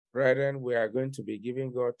Brethren, we are going to be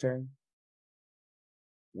giving God thanks.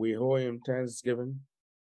 We owe him thanksgiving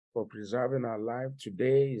for preserving our life.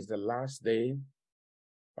 Today is the last day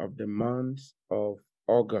of the month of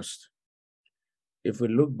August. If we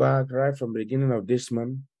look back right from the beginning of this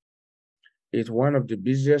month, it's one of the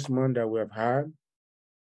busiest months that we have had,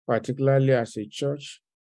 particularly as a church.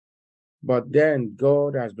 But then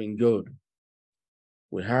God has been good.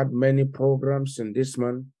 We had many programs in this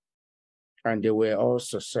month, and they were all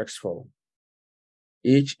successful.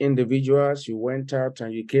 Each individual, you went out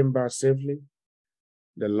and you came back safely.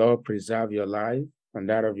 The Lord preserve your life and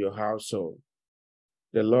that of your household.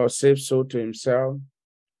 The Lord saved soul to himself.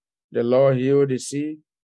 The Lord healed the sick.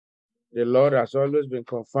 The Lord has always been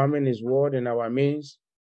confirming his word in our midst.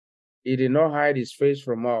 He did not hide his face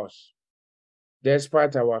from us.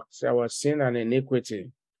 Despite our sin and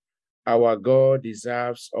iniquity, our God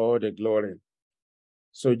deserves all the glory.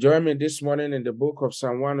 So join me this morning in the book of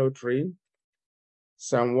Psalm 103.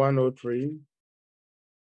 Psalm 103.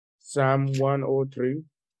 Psalm 103.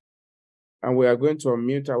 And we are going to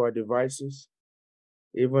unmute our devices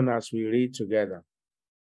even as we read together,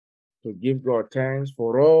 to give God thanks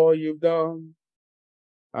for all you've done.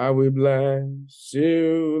 I will bless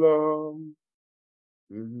you, Lord.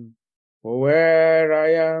 For where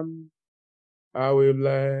I am, I will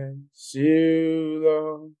bless you,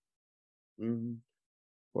 Lord.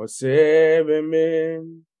 For saving me,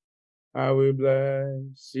 I will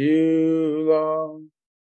bless you, Lord.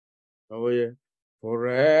 Oh yeah,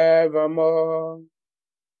 forevermore,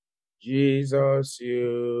 Jesus,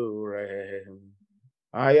 you reign.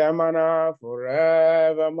 I am an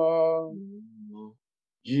forevermore.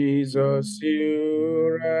 Jesus,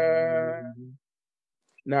 you reign.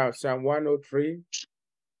 Now, Psalm 103.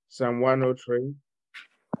 Psalm 103.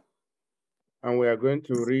 And we are going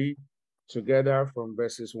to read together from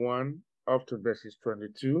verses 1 up to verses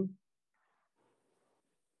 22.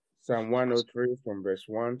 Psalm 103 from verse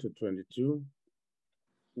 1 to 22.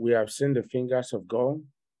 We have seen the fingers of God.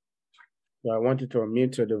 So I want you to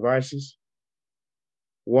unmute your devices.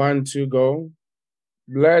 1, 2, go.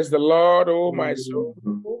 Bless the Lord, O my soul,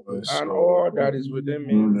 and all that is within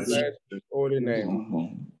me. Bless his holy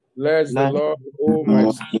name. Bless the Lord, O my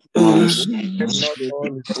soul, and not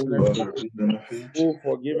all his benefits, who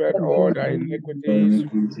forgiveth all thy iniquities,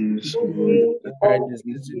 thy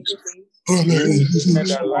diseases, who delivered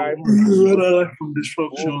thy life from who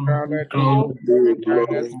destruction, crowned thee with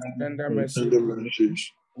loving kindness and tender mercy,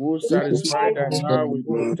 who satisfied thy mouth with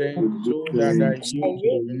good things, so that thy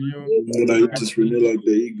youth is renewed like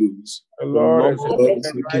the eagles. The Lord is The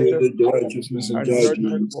righteous righteousness and and judgment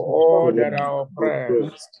judgment for all that are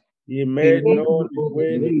oppressed. He made known his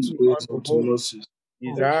ways unto Moses,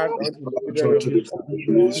 his heart unto the children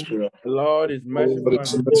of Israel. The Lord is merciful and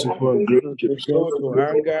slow to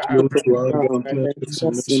anger and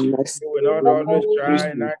plenteous. He will not always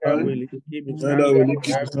try, neither will he keep his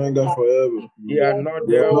anger forever. He had not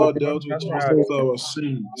dealt with us our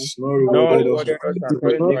sins, nor nor rewarded us rewarded us with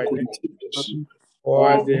according to our iniquities.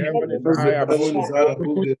 For as the heaven is As high the above heaven the is high earth,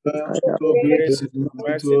 above the earth, so so great great is is his his mercy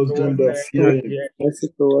mercy towards them towards that them fear that him. fear him. Mercy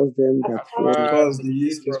towards them that As fear As him. far far as as the the east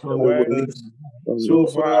east is is from the from the west, west, so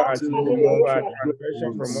so far far as to he remove removed our our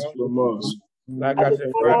transgression from us. from us. Like as a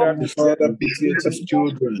father Like the pitieth Father his pitieth his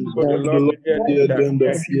children, children, so the the Lord Lord pitieth them pitieth that them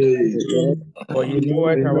that fear him. fear him. For he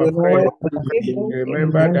knoweth He our knows frame. our frame. He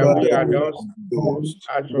remembered that Remember we that are we are dust. dust.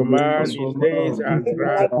 As for man, As his for days man, are his days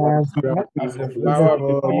grass, are as grass, as the as flower the of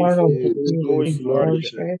the flower of field, the field, so so he he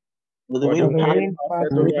flourisheth. flourisheth. For the wind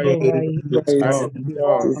passeth over it, and Stop. it is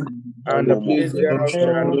gone, And and the the place place thereof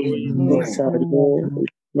shall thereof know it They no no. shall more. know it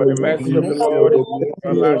For no the more. mercy of the Mercy of Lord is the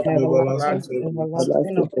from Lord is from everlasting to everlasting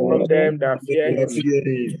everlasting to Everlasting upon forever. them that fear that him, fear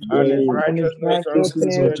him. and his Hearing righteousness unto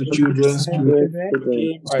Righteousness children, unto children's children. great children.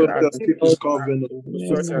 keep Such as keep his covenant.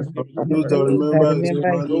 such as keep his Those that covenant, remember his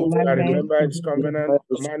those that commandments. remember his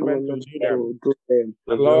commandment to do them. Do them.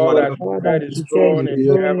 The The Lord has Lord prepared his throne in is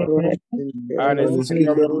heaven, and his and his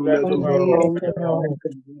kingdom kingdom ruleth ruleth over over all all. the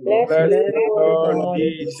earth. Bless the Lord,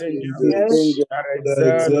 ye Ye strangers, angels that that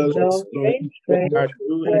excel in excel in strength, strength, that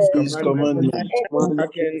do his his commandments, commandments,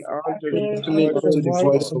 hearken unto his hearkening voice of unto the his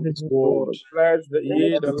voice word. of his word. Bless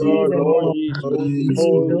ye the Lord, all ye his All hosts, ye his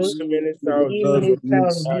who hosts, minister who of serve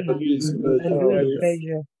peace, at that do his his good pleasure.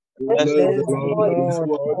 pleasure. Bless Bless the the Lord, Lord, his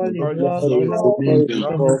all the work, origins so of his his dominion.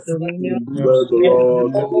 kingdom. Bless the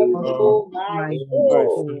Lord, Bless the Lord, O my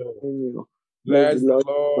soul. Bless the Bless the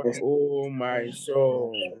Lord, Lord, my O my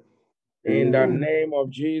soul. In the name of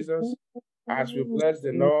Jesus, as we bless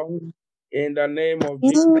the Lord, in the name of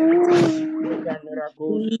Jesus, greater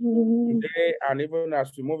miracles today, and even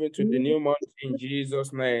as we move into the new month, in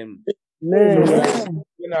Jesus' name. Amen.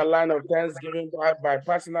 In a line of thanksgiving by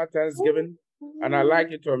personal thanksgiving. And I'd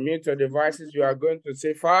like you to mute your devices. You are going to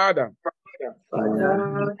say, Father,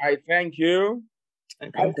 Father, I thank you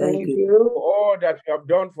I thank you for all that you have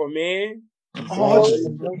done for me for all that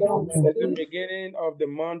you've done for at the me. beginning of the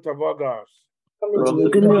month of August. From the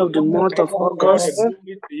beginning of the month of All the August,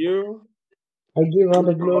 glory to you. I give all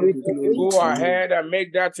the glory to you. Go ahead and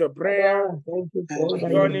make that your prayer. Father, thank you for all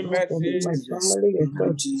that Johnny you've done for me, my Mercy, family, your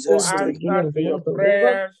church. for Since the beginning answers of to the your month of August,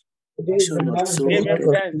 prayers. today is the last day Give him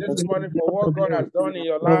of thanks this morning for what God has done in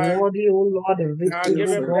your You're life. worthy, O Lord, and Now victory, give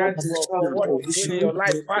O him God, thanks and for what he's doing in your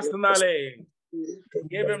life personally.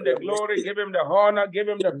 Give him the glory, give him the honor, give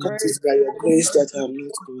him the praise. it is by your grace that I'm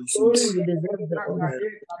not consumed. You deserve the honor.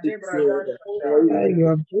 You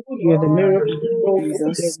are good, you are the miracle.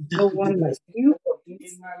 There is no one like you.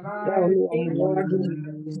 In my life,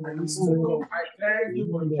 I thank you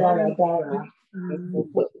for joining me.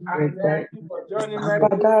 I thank you for joining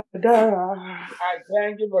Mercy. I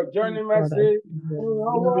thank you for joining Mercy.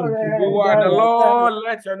 You are the Lord,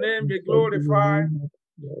 let your name be glorified.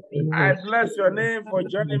 I bless your name for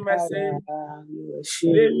joining Mercy.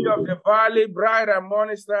 Lily of the valley, bright and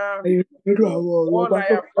morning star. All I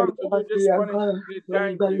have come to do this morning is to say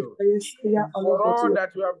thank you for all that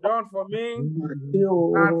you have done for me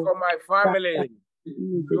and for my family.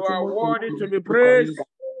 You are worthy to be praised.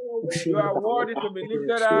 You are worthy to be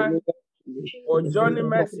lifted up. For Johnny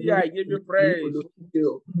Mercy, I give you praise.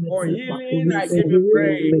 For healing, I give you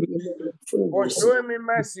praise. For showing me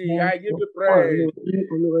mercy, I give you praise.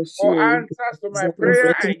 For answers to my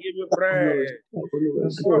prayer, I give you praise.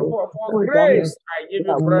 For grace, I give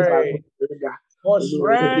you praise. For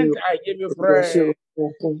strength, I give you praise.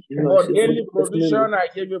 For daily provision, I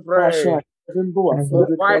give you praise. For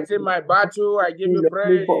fighting my battle, I give you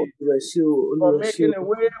praise. For making a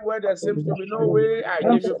way where there seems to be no way, I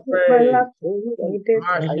give you praise.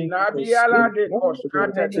 I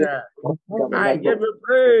give you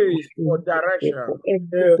praise for direction.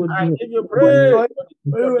 I give you praise for the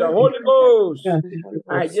gift of the Holy Ghost.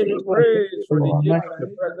 I give you praise for the gift of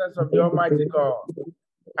the presence of the Almighty God.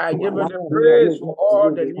 I give you the praise for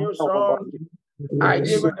all the new songs. I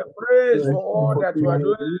give you the praise for all that you are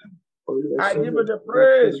doing. I give you the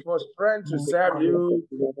praise for strength to serve you.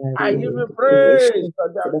 I give you praise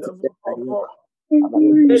for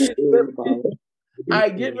daily safety. I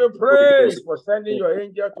give you praise for sending your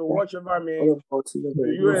angel to watch over me. To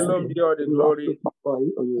you alone be all the glory.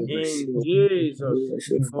 In Jesus'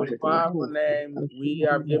 most powerful name, we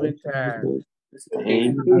have given thanks.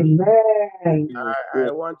 Amen.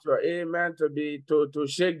 I want your amen to be to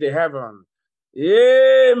shake the heaven.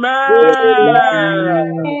 Amen.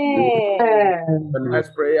 The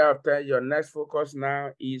next prayer after your next focus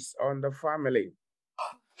now is on the family.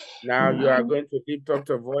 Now you are going to lift up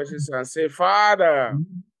your voices and say, Father,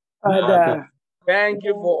 thank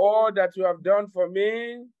you for all that you have done for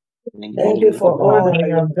me. Thank you for all that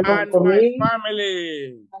you have done and for my me.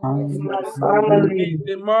 family. My family.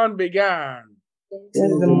 The month began.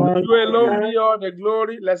 Since the month You alone be all the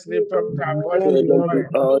glory. Let's lift up our voices.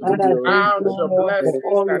 Count your blessings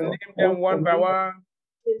and name them one by one.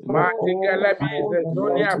 I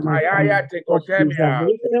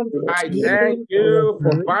thank you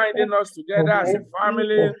for binding us together as a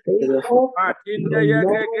family.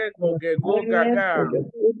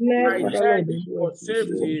 I thank you for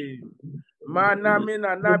safety.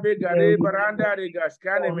 Manamina nabe gare baranda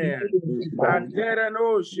regaskaneme. Antera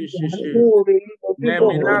no shishishi.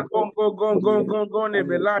 Nemina gongo gongo gongo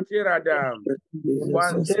nebelati radam.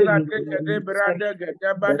 Wansela teke de branda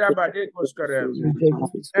gadabada bade koskarem.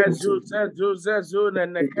 Ezu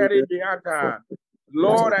nenekeri biata.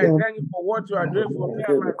 Lord, I thank you for what you are doing for me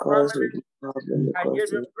and my family. I give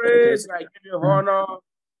you praise, I give you honor.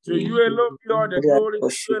 To you alone be all the glory, to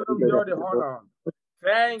you alone be all the honor.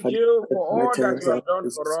 Thank you for all that you have done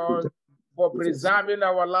for us, for preserving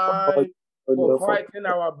our life, for fighting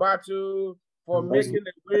our battle, for making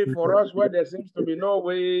a way for us where there seems to be no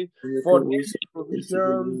way, for daily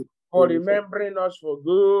provision, for remembering us for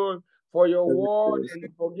good, for your word and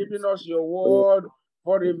for giving us your word,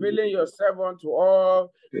 for revealing yourself unto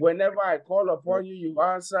all. Whenever I call upon you, you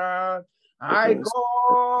answer. I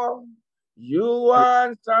call, you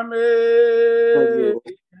answer me.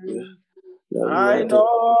 I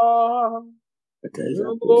know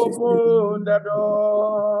you open the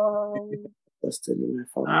door.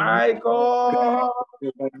 I call,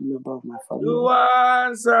 you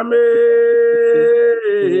answer me.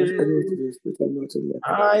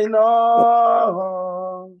 I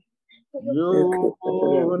know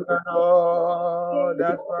You know,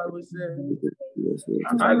 that's why we say,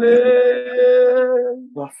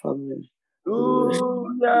 My family.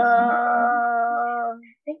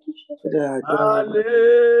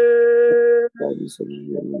 Hallelujah.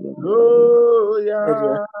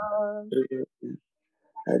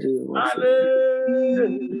 Hallelujah.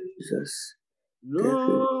 Jesus.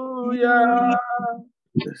 Hallelujah.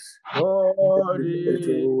 God is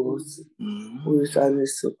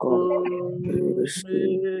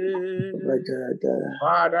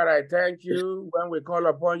Father, I thank you. When we call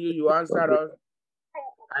upon you, you answer us.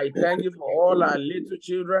 I thank you for all our little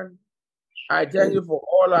children. I thank you for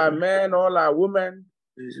all our men, all our women.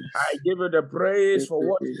 I give you the praise for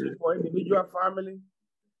what you do for individual family.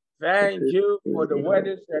 Thank you for the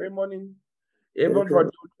wedding ceremony. Even for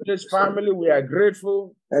this family, we are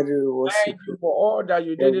grateful. Thank you for all that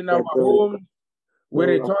you did in our home. We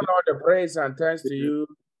return all the praise and thanks to you.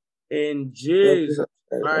 In Jesus'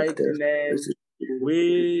 mighty name,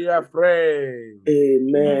 we are praying.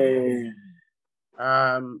 Amen.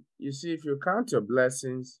 You see, if you count your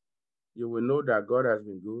blessings, you will know that God has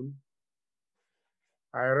been good.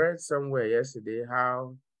 I read somewhere yesterday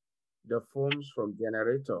how the fumes from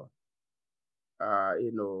generator,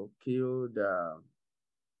 killed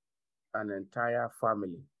an entire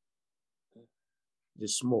family. The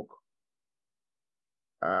smoke.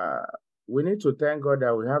 We need to thank God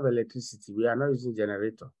that we have electricity. We are not using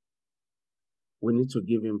generator. We need to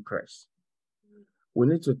give him praise. We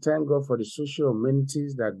need to thank God for the social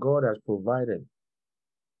amenities that God has provided,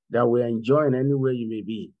 that we are enjoying anywhere you may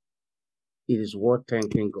be. It is worth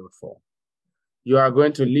thanking God for. You are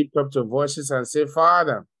going to lift up your voices and say,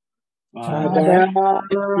 Father, Father, thank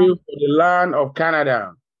you for the land of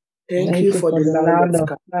Canada. Thank you for the land of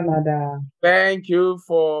Canada. Thank you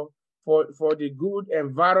for the good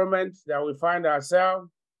environment that we find ourselves.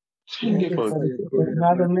 Thank you for the good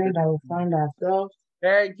environment that we find ourselves.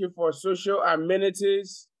 Thank you for social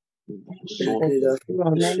amenities. Thank you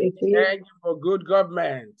for good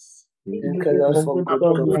government. Thank you for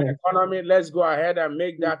good economy. Let's go ahead and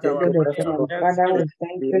make that our prayer. Father, we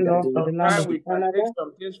thank you, Lord, for the land of Canada. We can take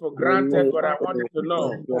some things for granted, but I want you to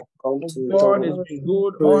know God has been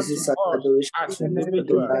good unto us as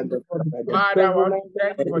individuals. Father, I want to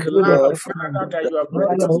thank you for the land of Canada that you have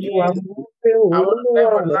brought us in. I want to thank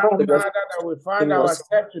you for the land of Canada that we find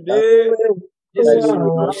ourselves today. This is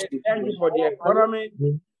thank you for the economy.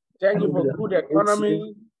 Thank you for good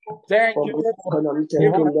economy. Thank you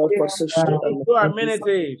for social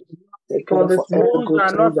amenities. Schools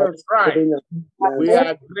are not on strike. We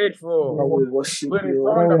are grateful. We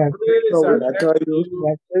return the praise and thank you.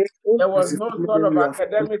 There was no sort of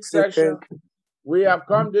academic session. We have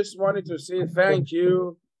come this morning to say thank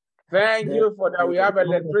you. Thank you for that we have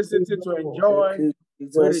electricity to enjoy. We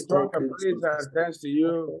return the praise and thanks to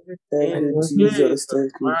you. In Jesus'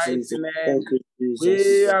 mighty name,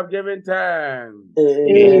 we have given thanks.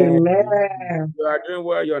 Amen. You are doing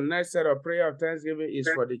well. Your next set of prayer of thanksgiving is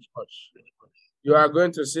for the church. You are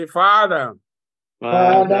going to say, Father,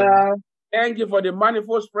 thank you for the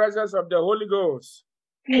manifold presence of the Holy Ghost.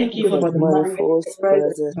 Thank you for the manifold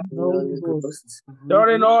presence of the Holy Ghost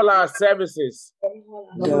during all our services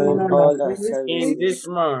in this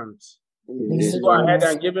month. Go ahead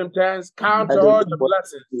and give him thanks. Count all the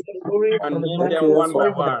blessings and name them one by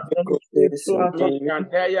one.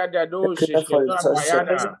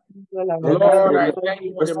 Lord, I thank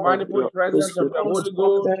you for the manifold presence of the Holy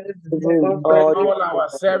Ghost during all our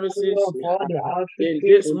services. In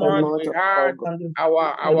this month, we had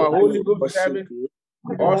our Holy Ghost service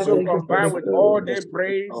also combined with all day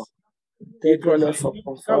praise. It was a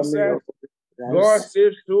success. God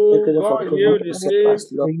saves too. God healed the sick.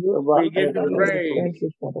 We give him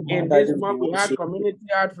praise. In this month, we had community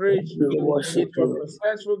outreach. It was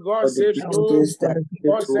successful. God saves too.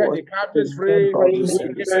 God set the captives free. We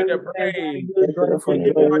give him the praise. We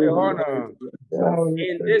give him the honor.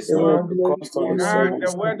 In this month, we had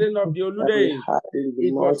the wedding of the Olude.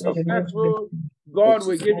 It was successful. God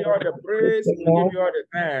will give you all the praise. We give you all the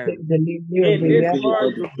thanks. In this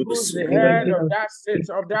month, you lose the head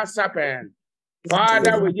of that serpent.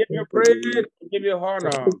 Father, we give you praise, we give you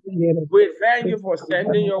honor. We thank you for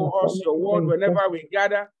sending us your word whenever we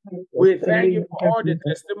gather. We thank you for all the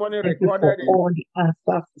testimony recorded.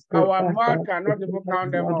 Our mouth cannot even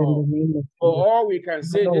count them all. For all we can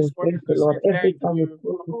say this morning to say thank you.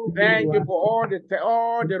 Thank you for all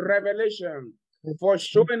the revelation, for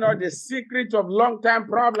showing us the secret of long-term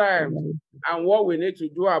problems and what we need to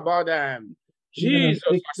do about them. Jesus,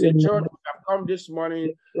 as a church, we have come this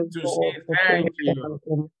morning to say thank you.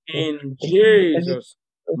 In Jesus'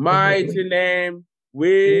 mighty name,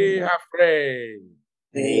 We have prayed.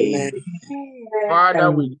 Amen. Father,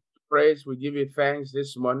 we give you praise, we give you thanks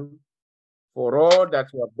this morning for all that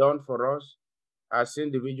you have done for us as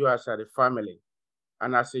individuals, as a family,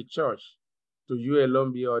 and as a church. To you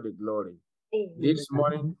alone be all the glory. This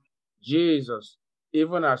morning, Jesus,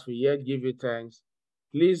 even as we yet give you thanks,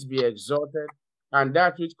 please be exalted, and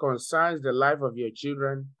that which concerns the life of your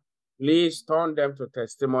children, please turn them to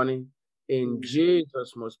testimony. In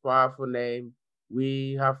Jesus' most powerful name,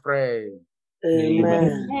 we have prayed.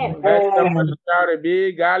 Amen. Let somebody shout a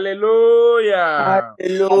big hallelujah.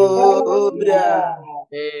 Hallelujah.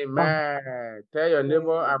 Amen. Tell your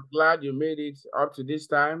neighbor, I'm glad you made it up to this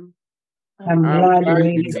time. I'm glad you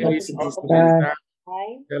made it made up it to up this to this time. time.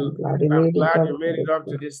 I'm glad you I'm made it glad up you to made it this up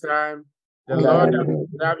to time. this time. The I'm Lord glad that you made it.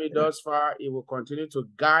 preserved you thus far, He will continue to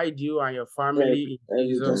guide you and your family in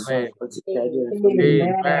Jesus' name.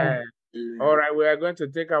 Amen. All right, we are going to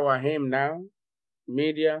take our hymn now.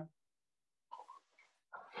 Media.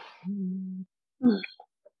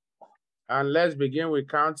 And let's begin with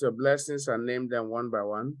count your blessings and name them one by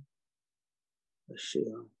one.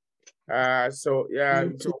 So we are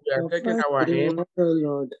taking our hymn.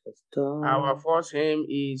 Our first hymn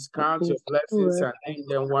is count your blessings and name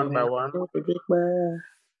them one by one.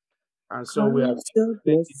 And so we are taking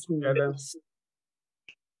it together.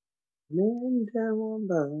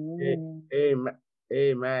 Amen.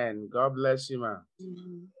 Amen. God bless you, man.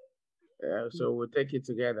 So we'll take it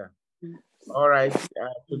together. All right.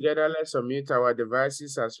 Together, let's unmute our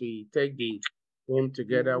devices as we take the hymn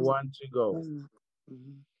together. 1, 2, go.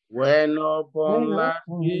 When upon life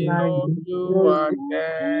below you are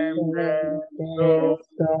tempted, so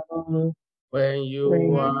when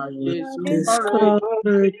you are discouraged,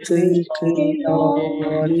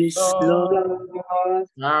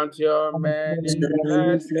 count your many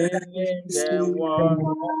blessings, name them one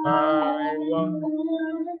by one,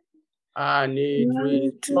 and it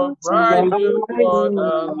will surprise you what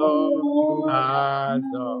the Lord has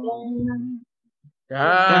done.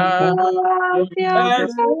 Count your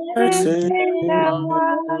blessings, one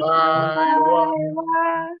by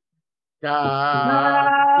one.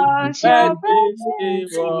 Count your blessings, see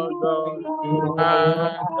what God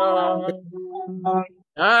has done.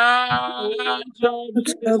 Count your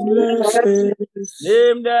blessings,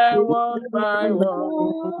 name them one by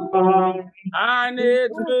one, and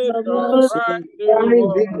it will surprise you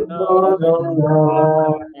what the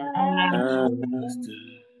Lord has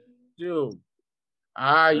done.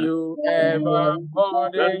 Are you ever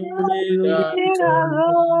burdened with a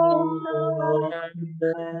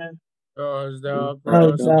cause the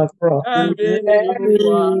cross heavy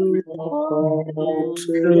you are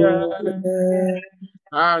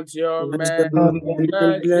count your many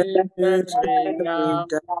blessings every now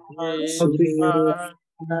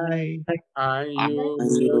and you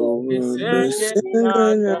will be singing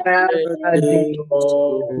another day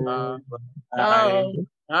over.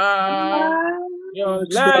 Your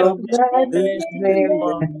blessings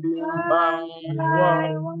one by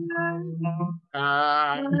one.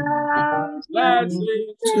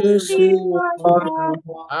 Blessings to one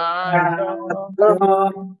I know.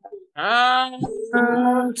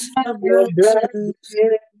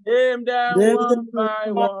 Name them one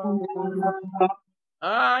by one.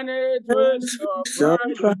 And it will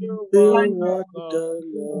surprise you what the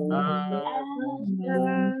Lord.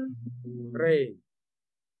 Pray.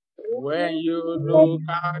 When you look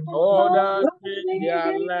at others with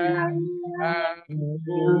their land and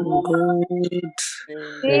good,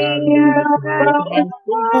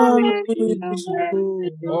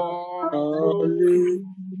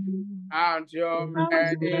 count your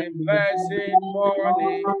many blessings,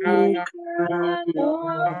 morning and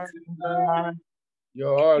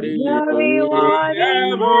your reward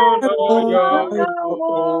on your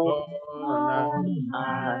honor.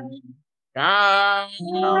 Count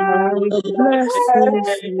your blessings,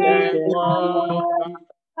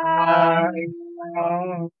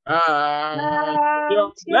 your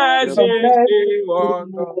blessings,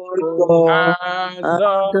 one has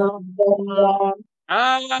done.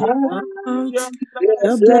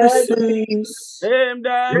 Your blessings, name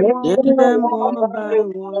them one by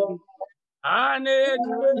one, and it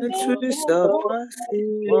will surprise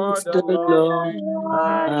what the Lord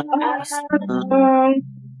has done.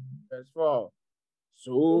 Verse 4.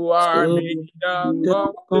 So are me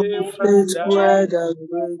the conflict weather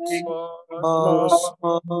small.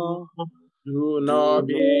 Do not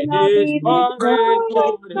be discouraged,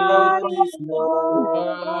 for it is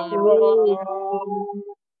tomorrow.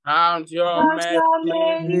 Count your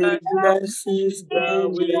blessings, the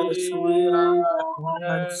way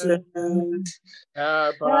sent.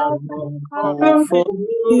 Help Help us us from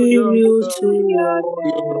you your to your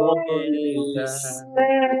ways.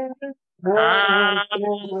 ways. And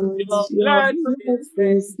your Your blessings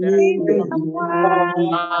blessings that make I want.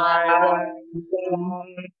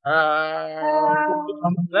 Your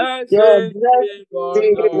Your blessings blessing, is what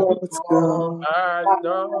God what God has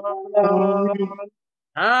done.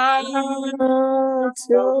 And out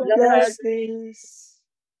your your blessings blessings.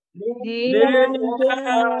 they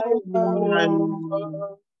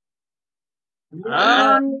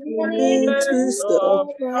I Need to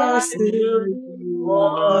surprise surprise you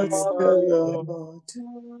what the what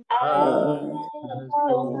Lord has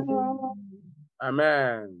done.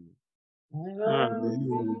 Amen.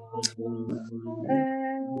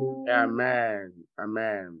 Amen.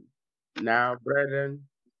 Amen. Now, brethren,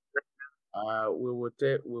 we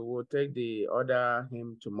will take the other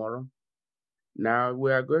hymn tomorrow. Now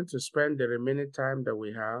we are going to spend the remaining time that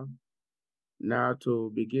we have now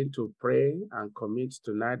to begin to pray and commit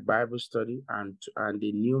tonight Bible study and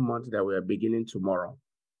the new month that we are beginning tomorrow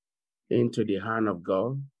into the hand of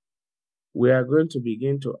God. We are going to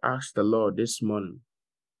begin to ask the Lord this morning.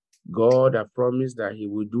 God has promised that He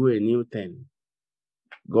will do a new thing.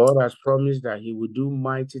 God has promised that He will do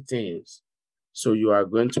mighty things. So you are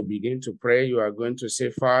going to begin to pray. You are going to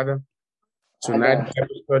say, Father, tonight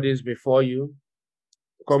Bible study is before you.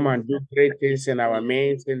 Come and do great things in our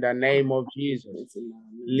midst in the name of Jesus.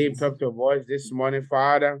 Lift up your voice this morning,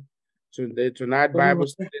 Father. Tonight Bible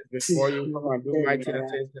study is before you. Come and do mighty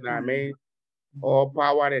things in our midst. All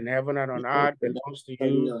power in heaven and on earth belongs to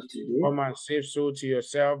you. Come and save soul to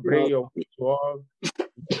yourself. Bring your word to all.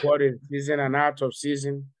 What is season and out of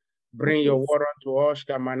season. Bring your word unto us.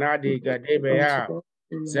 Kamanadi Gadebeya.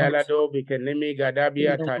 Zelado Bikenimi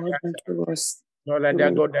Gadabia Tayata.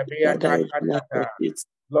 Noladago Dabia Tata.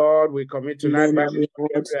 Lord, we commit tonight back to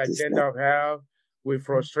every agenda of hell. We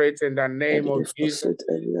frustrate in the name of Jesus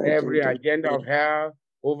every agenda of hell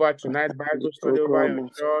over tonight Bible study over your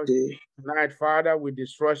church. Tonight, Father, we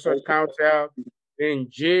destroy such counsel in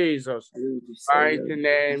Jesus' mighty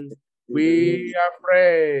name. We are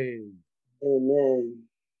praying. Amen.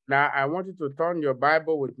 Now, I want you to turn your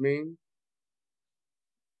Bible with me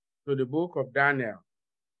to the book of Daniel.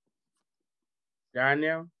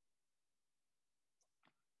 Daniel.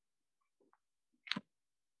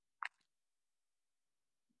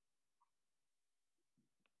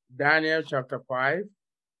 Daniel chapter 5.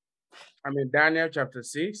 Daniel chapter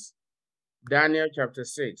 6. Daniel chapter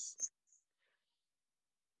 6.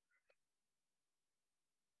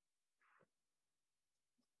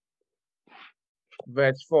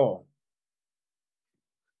 Verse 4.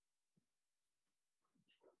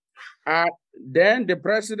 Then the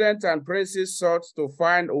president and princes sought to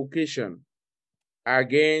find occasion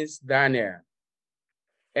against Daniel.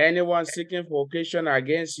 Anyone seeking for occasion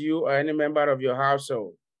against you or any member of your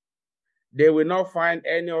household, they will not find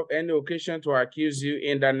any occasion to accuse you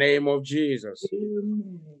in the name of Jesus.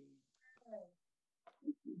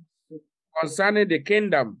 Concerning the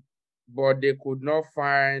kingdom, but they could not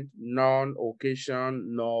find none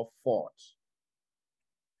occasion nor fault.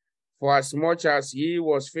 For as much as he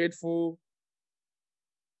was faithful,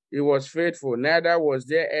 neither was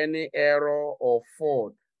there any error or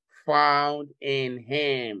fault found in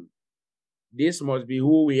him. This must be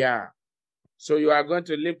who we are. So you are going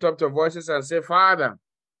to lift up your voices and say, Father,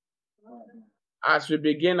 as we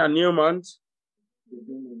begin a new month,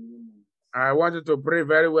 I want you to pray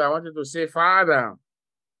very well. I want you to say, Father,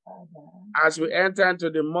 as we enter into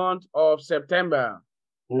the month of September,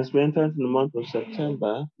 As we enter into the month of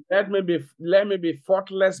September, let me be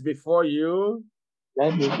faultless before you.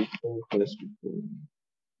 let me be faultless before you.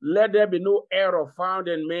 Let there be no error found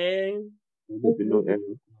in me. Let there be no error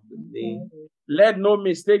found in me. Let no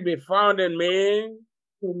mistake be found in me.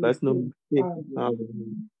 Let no mistake be found in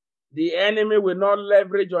me. The enemy will not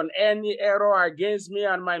leverage on any error against me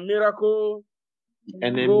and my miracle.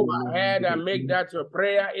 Go ahead and make that your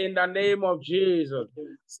prayer in the name of Jesus.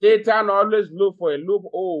 Satan always look for a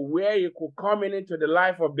loophole where he could come into the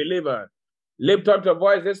life of believers. Lift up your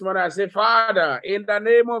voice this morning and say, Father, in the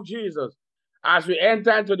name of Jesus, as we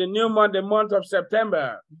enter into the new month, the month of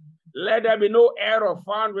September, let there be no error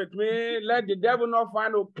found with me. Let the devil not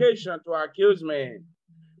find occasion to accuse me.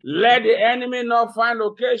 Let the enemy not find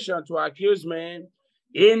occasion to accuse me.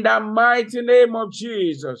 In the mighty name of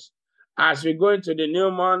Jesus, as we go into the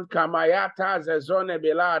new month, Kamayata Zezone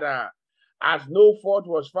Belada, as no fault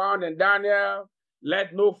was found in Daniel,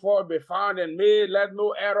 let no fault be found in me. Let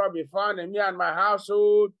no error be found in me and my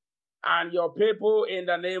household and your people in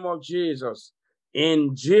the name of Jesus.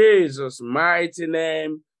 In Jesus' mighty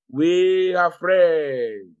name, we have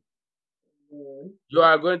prayed. You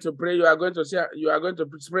are going to pray. You are going to say. You are going to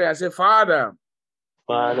pray and say, Father,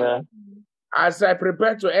 Father, as I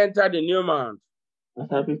prepare to enter the new month, as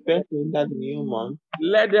I prepare to enter the new month,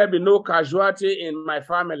 let there be no casualty in my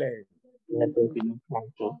family. let there be no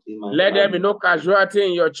casualty in my Let there be family. no casualty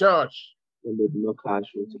in your church. Let there be no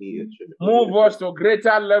casualty in your church. Move us to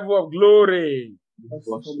greater level of glory.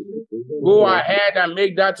 Go ahead and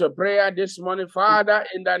make that your prayer this morning, Father,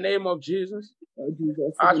 in the name of Jesus.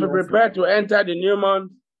 As we prepare to enter the new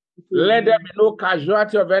month, let there be no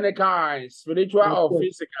casualty of any kind, spiritual or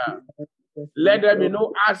physical. Let there be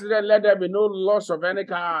no accident. Let there be no loss of any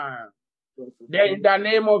kind. Then, in the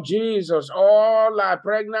name of Jesus, all our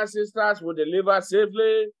pregnant sisters will deliver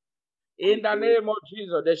safely. In the name of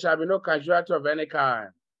Jesus, there shall be no casualty of any kind.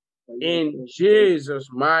 In Jesus'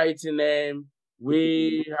 mighty name,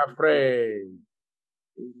 we have prayed.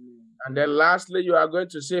 And then lastly, you are going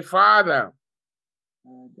to say, Father,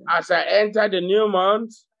 as I enter the new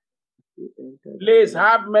month, please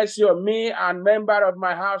have mercy on me and member of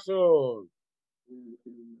my household.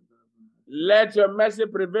 Let your mercy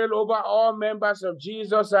prevail over all members of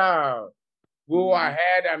Jesus' house. Go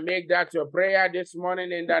ahead and make that your prayer this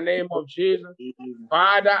morning in the name of Jesus.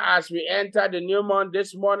 Father, as we enter the new month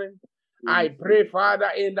this morning, I pray, Father,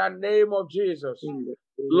 in the name of Jesus.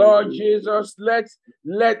 Lord Jesus,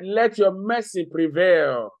 let your mercy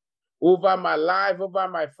prevail over my life, over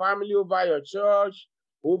my family, over your church,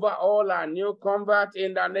 over all our new converts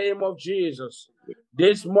in the name of Jesus.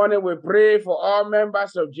 This morning we pray for all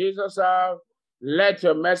members of Jesus' house. Let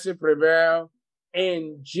your mercy prevail.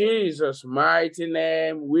 In Jesus' mighty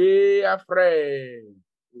name, we have prayed.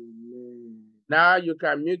 Now you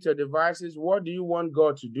can mute your devices. What do you want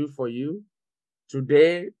God to do for you?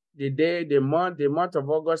 Today, the month of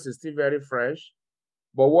August is still very fresh.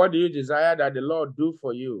 But what do you desire that the Lord do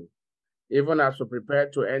for you, even as we prepare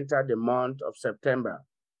to enter the month of September?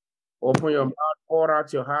 Open your mouth, pour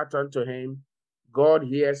out your heart unto Him. God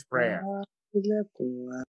hears prayer.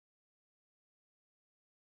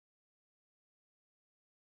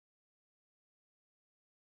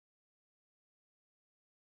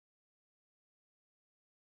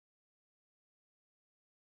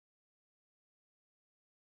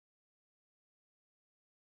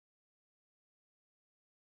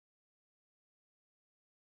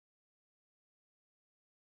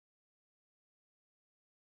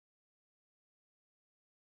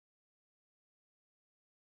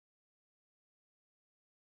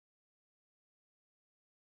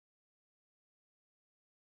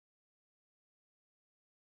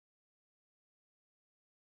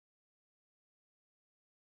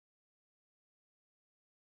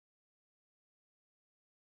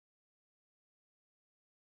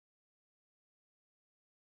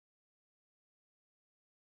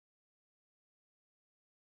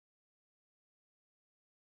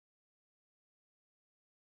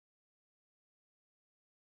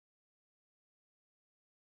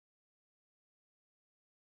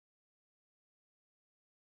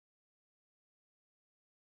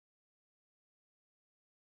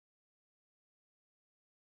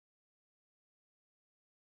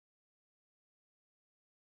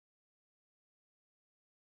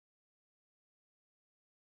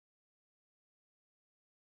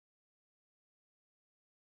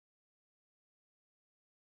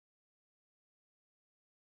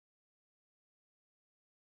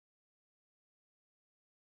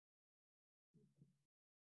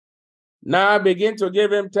 Now begin to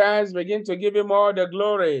give Him thanks, begin to give Him all the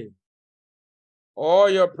glory. All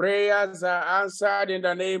your prayers are answered in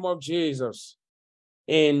the name of Jesus.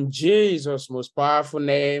 In Jesus' most powerful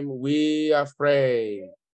name, we have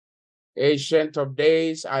prayed. Ancient of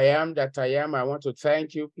days, I am that I am. I want to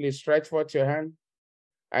thank you. Please stretch forth your hand.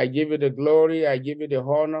 I give you the glory. I give you the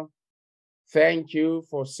honor. Thank you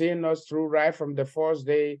for seeing us through right from the first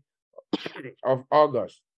day of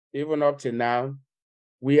August, even up to now.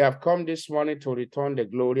 We have come this morning to return the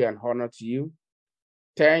glory and honor to you.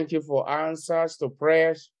 Thank you for answers to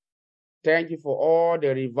prayers. Thank you for all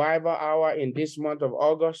the revival hour in this month of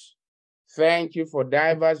August. Thank you for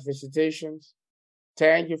diverse visitations.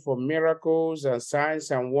 Thank you for miracles and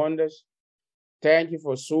signs and wonders. Thank you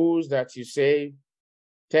for souls that you save.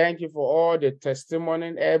 Thank you for all the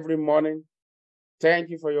testimony every morning.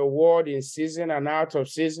 Thank you for your word in season and out of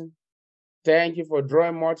season. Thank you for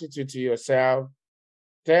drawing multitude to yourself.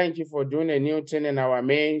 Thank you for doing a new thing in our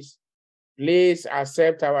midst. Please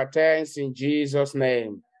accept our thanks in Jesus'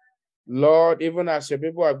 name. Lord, even as your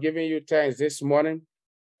people have given you thanks this morning,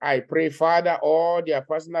 I pray, Father, all their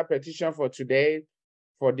personal petition for today,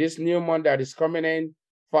 for this new month that is coming in,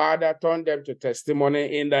 Father, turn them to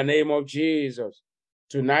testimony in the name of Jesus.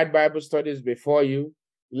 Tonight, Bible studies before you.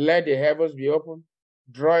 Let the heavens be open.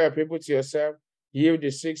 Draw your people to yourself. Heal the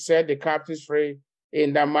sick, set the captives free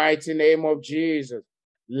in the mighty name of Jesus.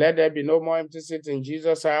 Let there be no more empty seats in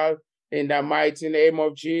Jesus' house in the mighty name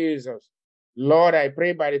of Jesus. Lord, I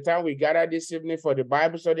pray by the time we gather this evening for the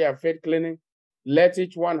Bible study and faith clinic, let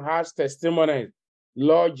each one have testimony.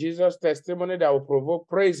 Lord Jesus, testimony that will provoke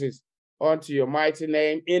praises unto your mighty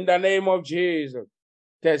name in the name of Jesus.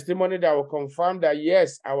 Testimony that will confirm that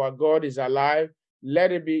yes, our God is alive.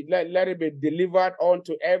 Let it be delivered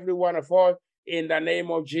unto every one of us in the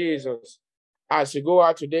name of Jesus. As you go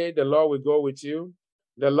out today, the Lord will go with you.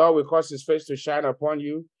 The Lord will cause his face to shine upon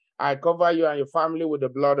you. I cover you and your family with the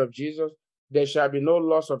blood of Jesus. There shall be no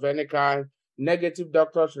loss of any kind. Negative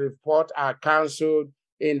doctors' report are canceled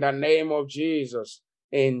in the name of Jesus.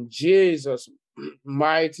 In Jesus'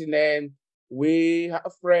 mighty name, we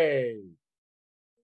have prayed.